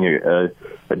having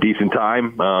a decent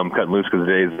time, cutting loose because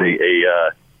today is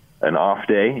an off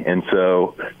day. And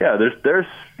so, there's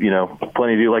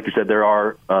plenty to do. Like you said, there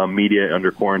are media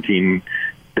under quarantine,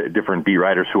 different beat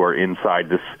writers who are inside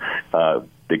this,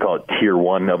 they call it tier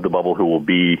 1 of the bubble, who will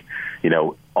be,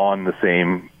 on the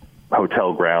same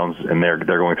hotel grounds, and they're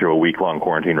going through a week-long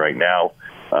quarantine right now.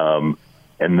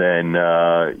 And then,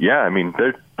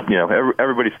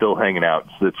 everybody's still hanging out.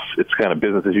 It's kind of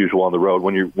business as usual on the road.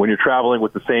 When you're traveling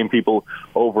with the same people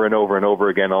over and over and over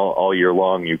again all year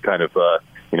long, you kind of,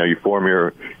 you form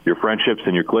your friendships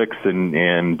and your cliques and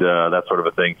that sort of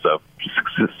a thing. So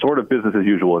it's sort of business as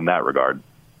usual in that regard.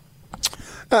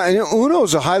 Uno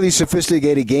is a highly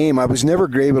sophisticated game. I was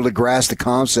never able to grasp the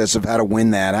concepts of how to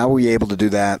win that. How were you able to do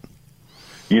that?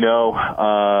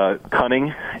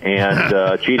 Cunning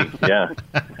and cheating. Yeah.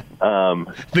 The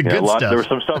good stuff. There was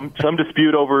some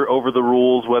dispute over the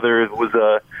rules, whether it was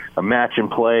a match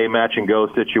and play, match and go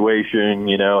situation.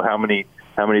 How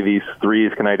many of these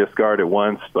threes can I discard at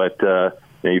once? But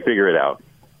you figure it out.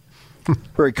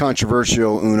 Very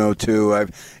controversial Uno too.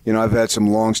 I've had some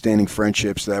long-standing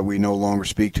friendships that we no longer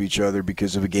speak to each other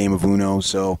because of a game of Uno.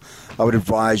 So I would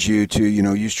advise you to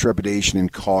use trepidation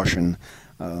and caution.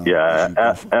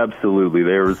 Absolutely.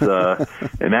 There was a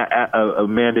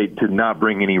mandate to not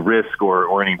bring any risk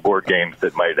or any board games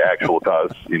that might actually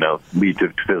cause lead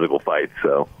to physical fights.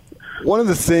 So. One of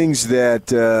the things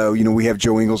that, we have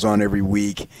Joe Ingles on every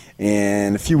week,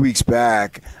 and a few weeks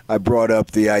back, I brought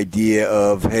up the idea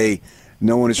of, hey,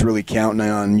 no one is really counting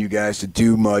on you guys to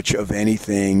do much of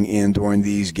anything during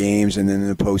these games and then in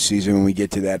the postseason when we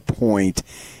get to that point.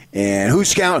 And who's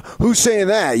saying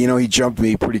that? He jumped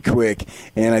me pretty quick.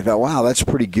 And I thought, wow, that's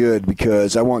pretty good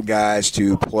because I want guys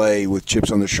to play with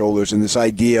chips on their shoulders. And this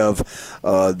idea of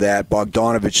that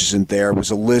Bogdanovich isn't there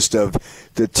was a list of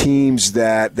the teams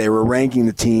that they were ranking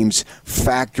the teams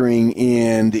factoring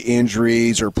in the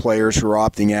injuries or players who are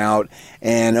opting out.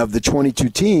 And of the 22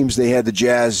 teams, they had the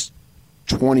Jazz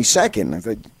 22nd. I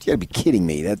thought, you got to be kidding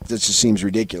me. That just seems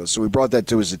ridiculous. So we brought that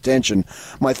to his attention.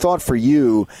 My thought for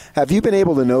you, have you been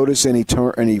able to notice any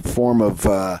form of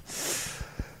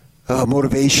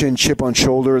motivation, chip on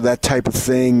shoulder, that type of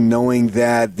thing, knowing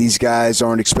that these guys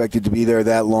aren't expected to be there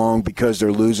that long because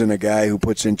they're losing a guy who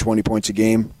puts in 20 points a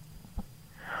game?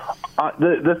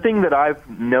 The thing that I've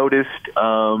noticed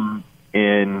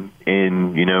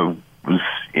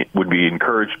would be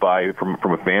encouraged by from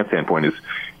a fan standpoint is,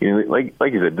 like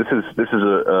you said, this is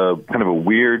a kind of a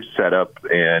weird setup,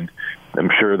 and I'm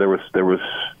sure there was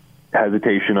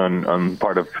hesitation on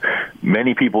part of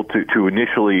many people to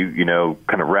initially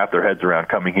kind of wrap their heads around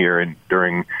coming here and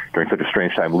during such a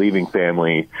strange time, leaving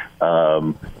family,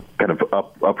 kind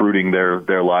of uprooting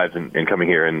their lives and coming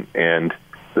here, and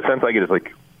the sense I get is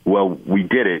like, well, we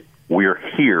did it, we're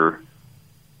here.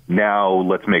 Now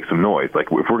let's make some noise.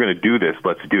 Like, if we're going to do this,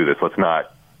 let's do this. Let's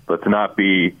not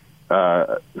be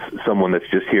someone that's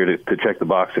just here to check the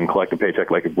box and collect a paycheck.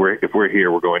 Like if we're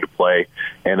here, we're going to play.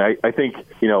 And I think,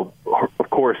 of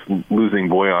course, losing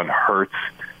Bojan hurts.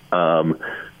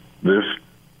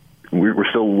 We're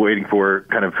still waiting for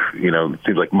kind of, it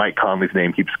seems like Mike Conley's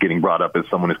name keeps getting brought up as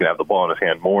someone who's going to have the ball in his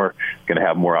hand more, going to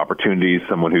have more opportunities,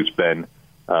 someone who's been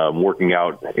working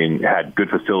out and had good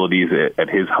facilities at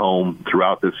his home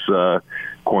throughout this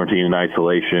quarantine and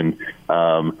isolation.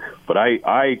 But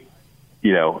I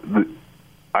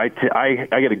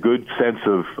get a good sense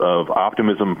of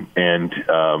optimism and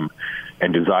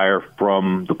desire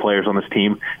from the players on this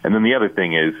team. And then the other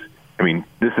thing is,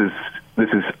 this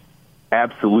is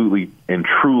absolutely and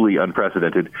truly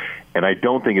unprecedented. And I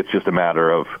don't think it's just a matter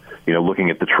of, looking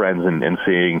at the trends and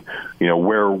seeing,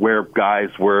 where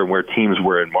guys were and where teams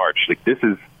were in March. Like this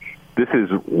is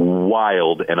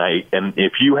wild. And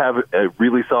if you have a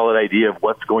really solid idea of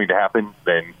what's going to happen,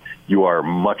 then you are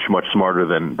much, much smarter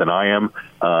than I am.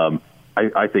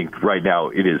 I think right now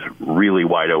it is really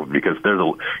wide open because there's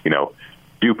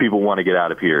do people want to get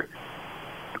out of here?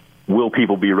 Will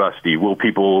people be rusty? Will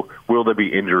there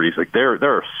be injuries? Like there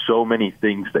are so many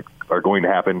things that are going to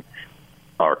happen,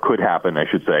 or could happen, I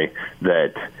should say,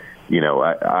 that,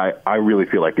 I really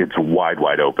feel like it's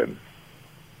wide open.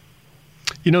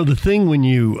 The thing when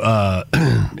you,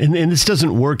 and this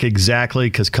doesn't work exactly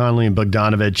because Conley and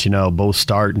Bogdanovic, both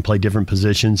start and play different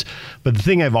positions. But the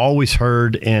thing I've always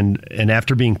heard, and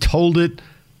after being told it,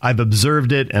 I've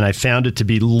observed it, and I found it to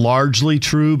be largely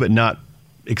true, but not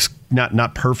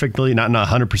perfectly, not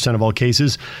 100% of all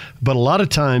cases. But a lot of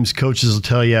times coaches will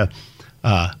tell you,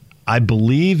 I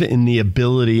believe in the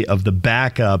ability of the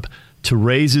backup to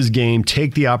raise his game,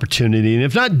 take the opportunity, and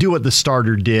if not do what the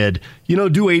starter did, do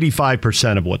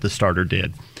 85% of what the starter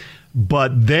did.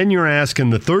 But then you're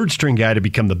asking the third string guy to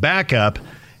become the backup,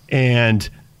 and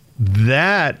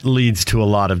that leads to a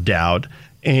lot of doubt.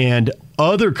 And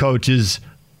other coaches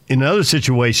in another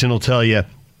situation will tell you,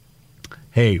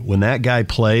 hey, when that guy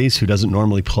plays who doesn't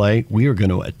normally play, we are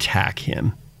going to attack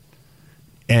him.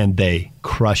 And they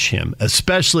crush him,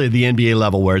 especially at the NBA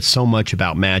level where it's so much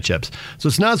about matchups. So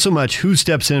it's not so much who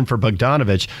steps in for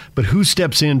Bogdanovic, but who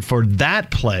steps in for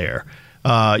that player.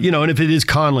 And if it is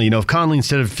Conley, if Conley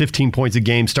instead of 15 points a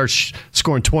game starts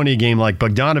scoring 20 a game like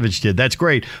Bogdanovic did, that's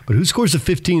great. But who scores the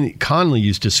 15 Conley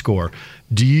used to score?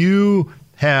 Do you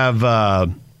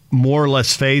have more or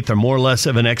less faith or more or less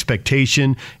of an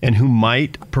expectation and who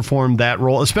might perform that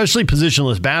role, especially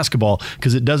positionless basketball,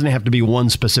 because it doesn't have to be one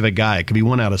specific guy. It could be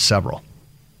one out of several.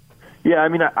 Yeah,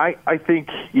 I think,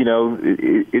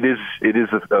 it is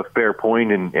a fair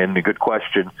point and a good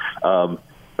question.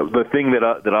 The thing that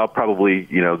I'll probably,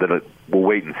 that we'll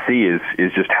wait and see is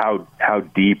just how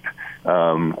deep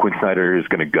Quinn Snyder is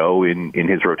going to go in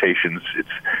his rotations.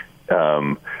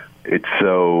 It's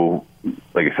so,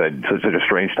 like I said, such a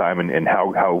strange time, and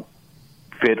how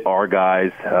fit are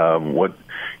guys.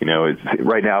 It's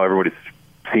right now everybody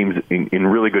seems in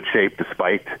really good shape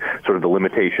despite sort of the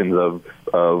limitations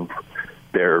of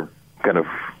their kind of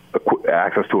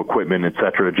access to equipment, et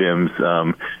cetera,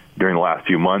 gyms during the last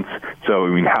few months.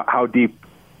 So, how deep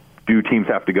do teams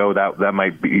have to go? That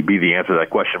might be the answer to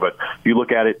that question. But if you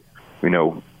look at it,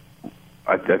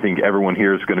 I think everyone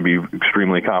here is going to be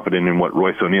extremely confident in what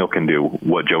Royce O'Neal can do,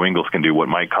 what Joe Ingles can do, what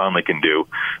Mike Conley can do,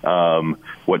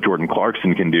 what Jordan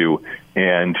Clarkson can do.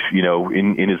 And,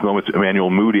 in his moments,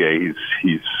 Emmanuel Mudiay,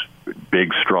 he's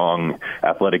big, strong,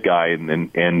 athletic guy,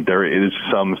 and there is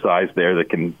some size there that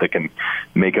can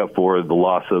make up for the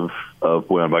loss of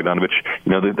Bojan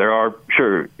Bogdanovic. There are,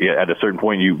 sure, at a certain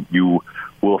point you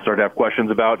will start to have questions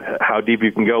about how deep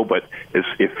you can go, but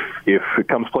if it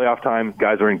comes playoff time,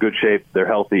 guys are in good shape, they're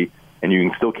healthy, and you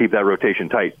can still keep that rotation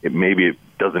tight, maybe it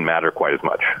doesn't matter quite as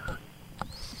much.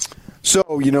 So,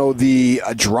 the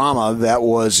drama that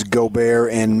was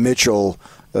Gobert and Mitchell,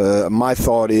 my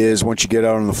thought is once you get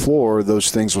out on the floor, those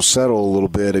things will settle a little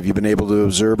bit. Have you been able to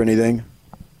observe anything?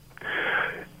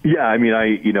 Yeah,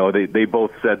 they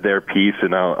both said their piece,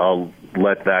 and I'll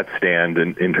let that stand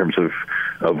in terms of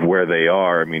where they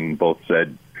are. Both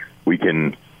said we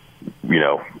can,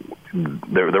 there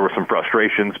were some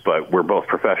frustrations, but we're both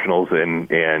professionals, and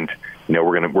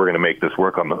we're gonna make this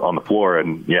work on the floor.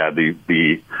 And yeah,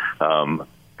 the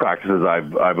practices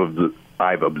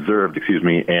I've observed,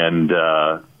 and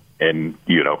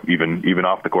even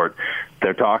off the court,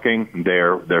 they're talking,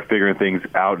 they're figuring things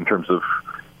out in terms of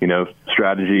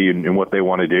strategy and what they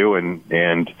want to do, and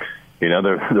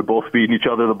they're both feeding each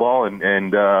other the ball, and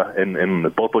they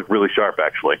both look really sharp,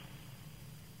 actually.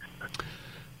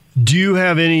 Do you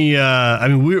have any?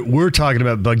 We're talking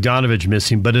about Bogdanovich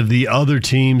missing, but of the other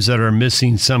teams that are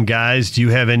missing some guys, do you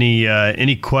have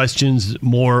any questions,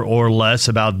 more or less,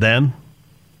 about them?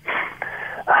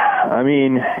 I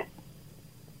mean,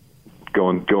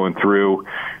 going through,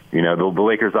 the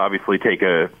Lakers obviously take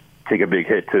a big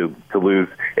hit to lose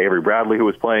Avery Bradley, who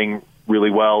was playing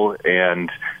really well, and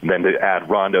then to add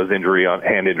Rondo's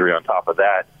hand injury on top of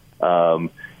that.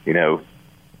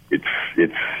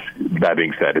 It's that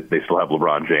being said, they still have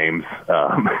LeBron James.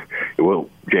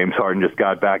 James Harden just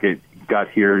got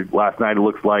here last night. It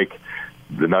looks like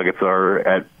the Nuggets are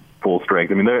at full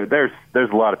strength. I mean, there's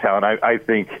a lot of talent. I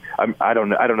think I don't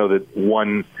know that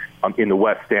one in the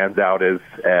West stands out as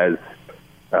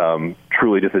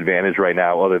truly disadvantaged right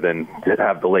now, other than to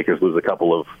have the Lakers lose a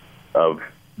couple of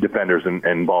defenders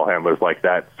and ball handlers like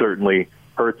that. Certainly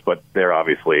hurts, but they're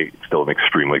obviously still an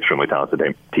extremely, extremely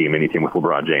talented team. Any team with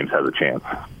LeBron James has a chance.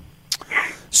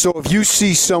 So if you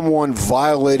see someone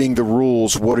violating the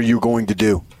rules, what are you going to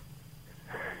do?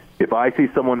 If I see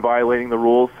someone violating the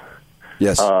rules,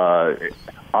 yes, I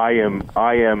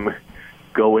am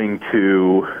going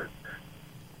to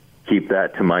keep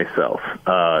that to myself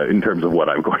in terms of what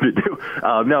I'm going to do.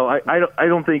 No, I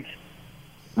don't think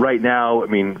right now. I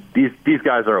mean, these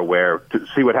guys are aware. To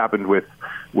see what happened with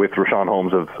Richaun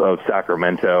Holmes of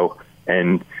Sacramento,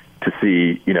 and to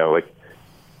see, like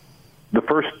the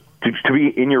first to be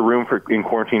in your room in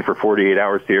quarantine for 48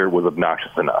 hours here was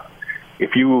obnoxious enough.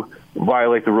 If you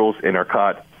violate the rules and are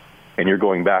caught, and you're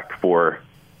going back for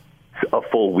a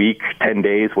full week, 10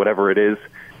 days, whatever it is,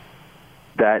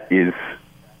 that puts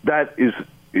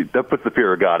the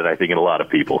fear of God, and I think, in a lot of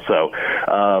people. So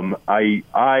I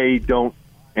don't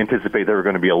anticipate there are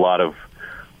going to be a lot of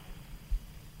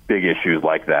big issues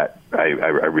like that. I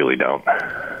really don't.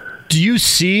 Do you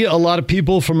see a lot of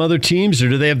people from other teams, or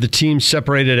do they have the teams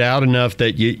separated out enough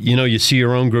that you see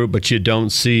your own group, but you don't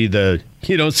see the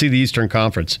Eastern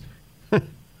Conference?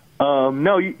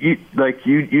 No, you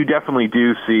definitely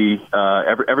do see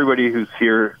everybody who's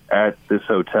here at this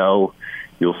hotel.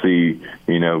 You'll see,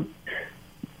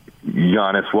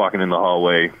 Giannis walking in the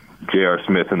hallway, J.R.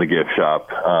 Smith in the gift shop.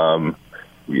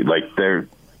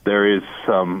 There is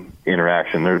some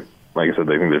interaction. There, like I said,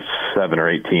 I think there's 7 or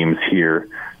 8 teams here,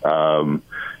 and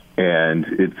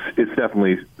it's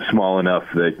definitely small enough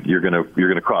that you're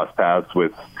gonna cross paths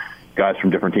with guys from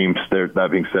different teams. That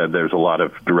being said, there's a lot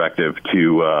of directive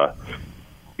to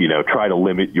try to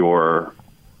limit your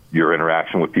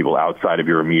interaction with people outside of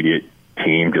your immediate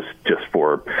team, just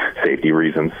for safety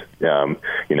reasons.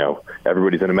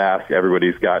 Everybody's in a mask.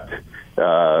 Everybody's got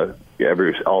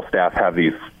all staff have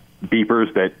these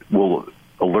beepers that will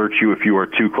alert you if you are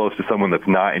too close to someone that's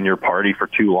not in your party for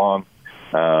too long.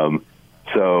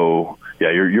 So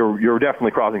yeah, you're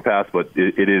definitely crossing paths, but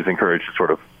it is encouraged to sort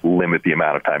of limit the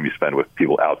amount of time you spend with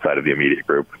people outside of the immediate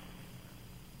group.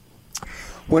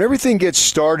 When everything gets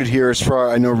started here, as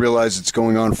far I realize it's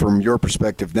going on from your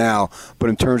perspective now, but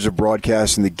in terms of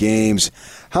broadcasting the games,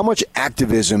 how much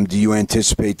activism do you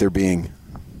anticipate there being?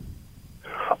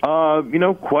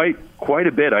 Quite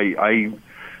a bit.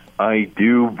 I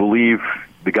do believe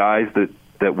the guys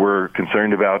that were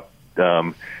concerned about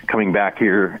coming back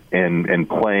here and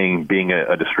playing, being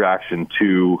a distraction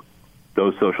to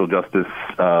those social justice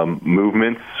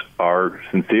movements, are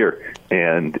sincere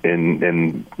and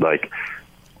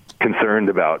concerned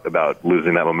about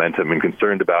losing that momentum and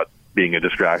concerned about being a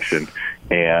distraction.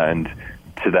 And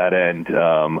to that end,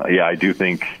 I do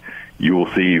think you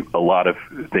will see a lot of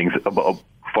things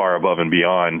far above and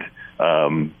beyond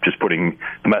just putting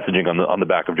the messaging on the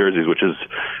back of jerseys, which is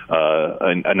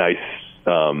a nice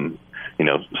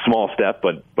small step,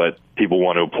 but people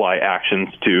want to apply actions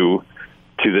to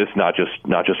this, not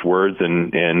just words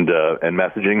and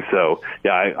messaging. So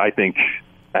yeah, I think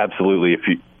absolutely,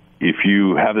 if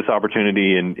you have this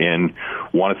opportunity and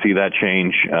want to see that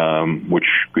change, which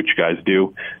you guys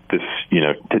do, to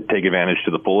take advantage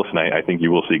to the fullest, and I think you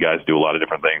will see guys do a lot of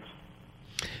different things.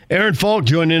 Aaron Falk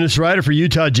joining us, writer for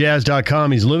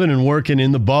UtahJazz.com. He's living and working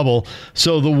in the bubble.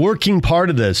 So the working part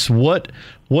of this, what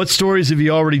stories have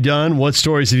you already done? What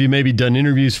stories have you maybe done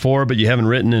interviews for, but you haven't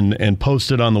written and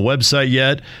posted on the website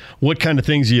yet? What kind of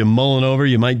things are you mulling over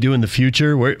you might do in the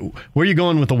future? Where are you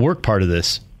going with the work part of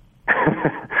this?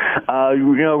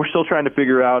 We're still trying to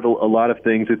figure out a lot of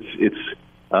things. It's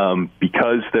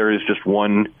because there is just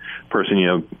one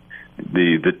person.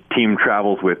 The team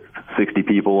travels with 60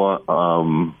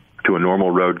 people to a normal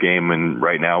road game, and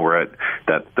right now we're at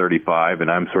that 35,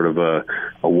 and I'm sort of a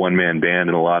one-man band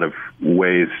in a lot of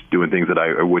ways, doing things that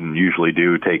I wouldn't usually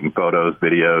do, taking photos,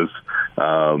 videos,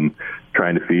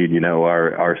 trying to feed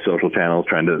our social channels,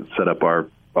 trying to set up our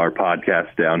our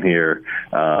podcast down here.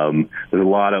 There's a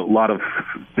lot of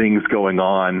things going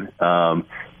on.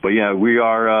 But yeah, we've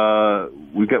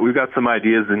got some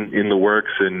ideas in the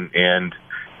works, and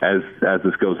as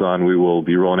this goes on, we will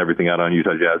be rolling everything out on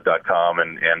UtahJazz.com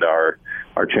and our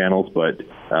channels. But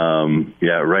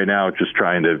right now, just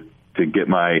trying to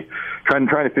trying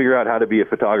to figure out how to be a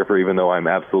photographer, even though I'm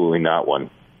absolutely not one.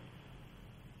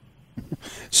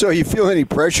 So you feel any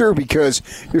pressure because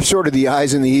you're sort of the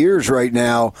eyes and the ears right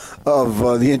now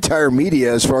of the entire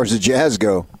media as far as the Jazz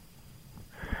go?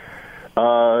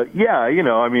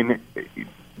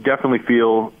 Definitely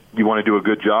feel you want to do a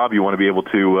good job. You want to be able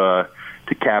to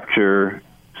capture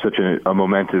such a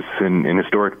momentous and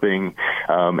historic thing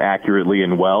accurately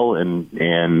and well. I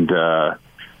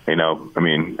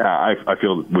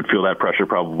would feel that pressure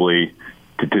probably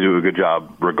to do a good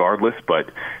job regardless, but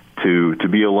to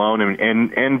be alone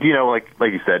and like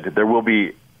you said, there will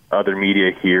be other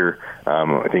media here.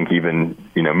 I think even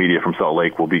media from Salt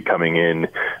Lake will be coming in,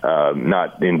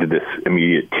 not into this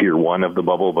immediate tier one of the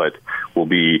bubble, but will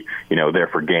be there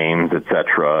for games,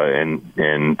 etc.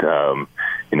 And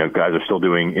guys are still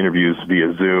doing interviews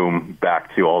via Zoom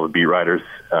back to all the beat writers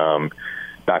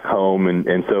back home,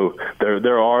 and so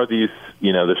there are these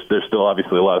there's still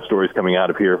obviously a lot of stories coming out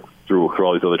of here through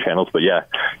all these other channels. But yeah,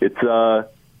 it's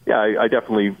I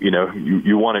definitely,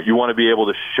 you want to be able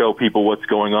to show people what's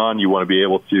going on. You want to be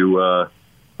able to,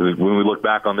 when we look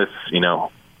back on this,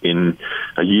 in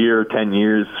a year, 10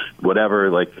 years, whatever,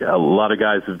 like a lot of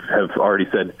guys have already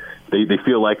said they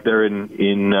feel like they're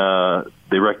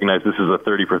they recognize this is a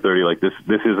 30 for 30. Like this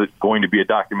is going to be a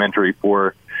documentary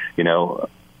for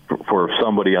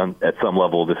somebody at some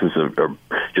level. This is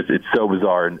it's so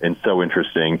bizarre and so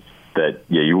interesting that,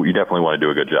 you definitely want to do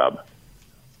a good job.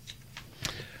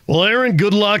 Well, Aaron,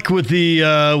 good luck with the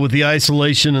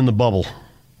isolation and the bubble.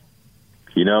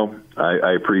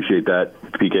 I appreciate that.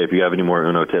 PK, if you have any more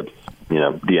Uno tips,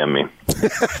 DM me.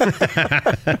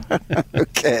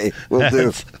 Okay, will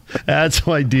do. That's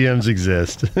why DMs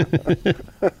exist.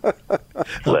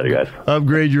 Later, guys.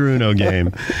 Upgrade your Uno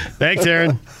game. Thanks,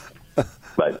 Aaron.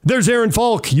 Bye. There's Aaron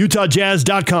Falk,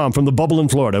 UtahJazz.com from the bubble in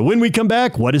Florida. When we come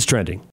back, what is trending?